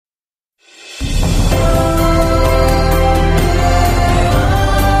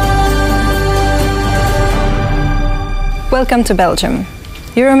Welcome to Belgium.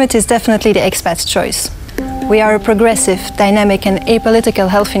 Euromut is definitely the expat's choice. We are a progressive, dynamic and apolitical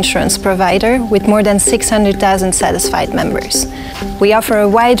health insurance provider with more than 600,000 satisfied members. We offer a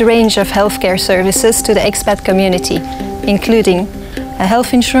wide range of healthcare services to the expat community, including a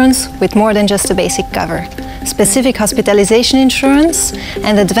health insurance with more than just a basic cover, specific hospitalization insurance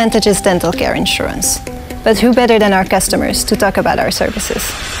and advantageous dental care insurance. But who better than our customers to talk about our services?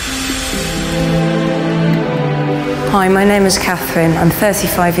 Hi, my name is Catherine. I'm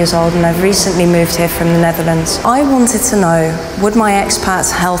 35 years old and I've recently moved here from the Netherlands. I wanted to know, would my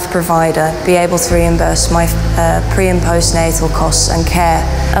expat health provider be able to reimburse my pre- and postnatal costs and care?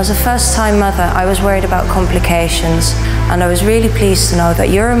 As a first-time mother, I was worried about complications, and I was really pleased to know that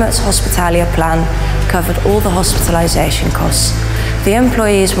Euromut's Hospitalia plan covered all the hospitalization costs. The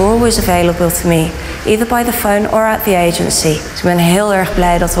employees were always available to me, either by the phone or at the agency. Dus ik ben heel erg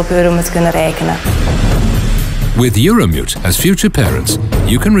blij dat we op Euromut kunnen rekenen. With Euromut as future parents,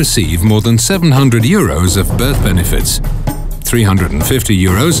 you can receive more than €700 of birth benefits,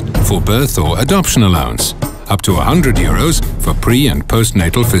 €350 for birth or adoption allowance, up to €100 for pre- and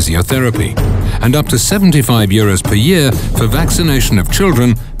postnatal physiotherapy, and up to €75 per year for vaccination of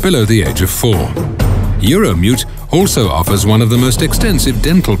children below the age of 4. Euromut also offers one of the most extensive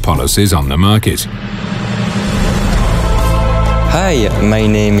dental policies on the market. Hi, my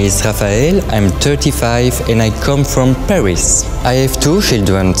name is Raphael, I'm 35 and I come from Paris. I have two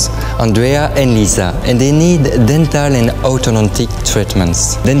children, Andrea and Lisa, and they need dental and orthodontic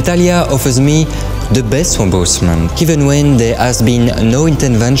treatments. Dentalia offers me the best reimbursement, even when there has been no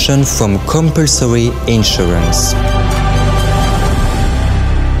intervention from compulsory insurance.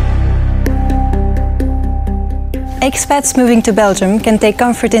 Expats moving to Belgium can take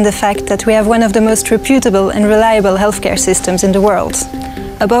comfort in the fact that we have one of the most reputable and reliable healthcare systems in the world.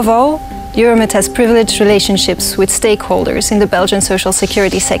 Above all, Euromut has privileged relationships with stakeholders in the Belgian social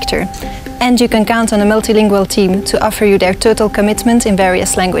security sector, and you can count on a multilingual team to offer you their total commitment in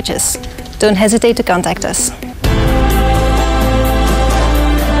various languages. Don't hesitate to contact us.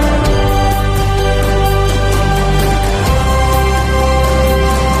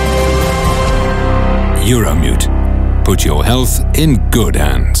 Euromut. Put your health in good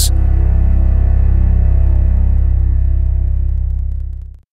hands.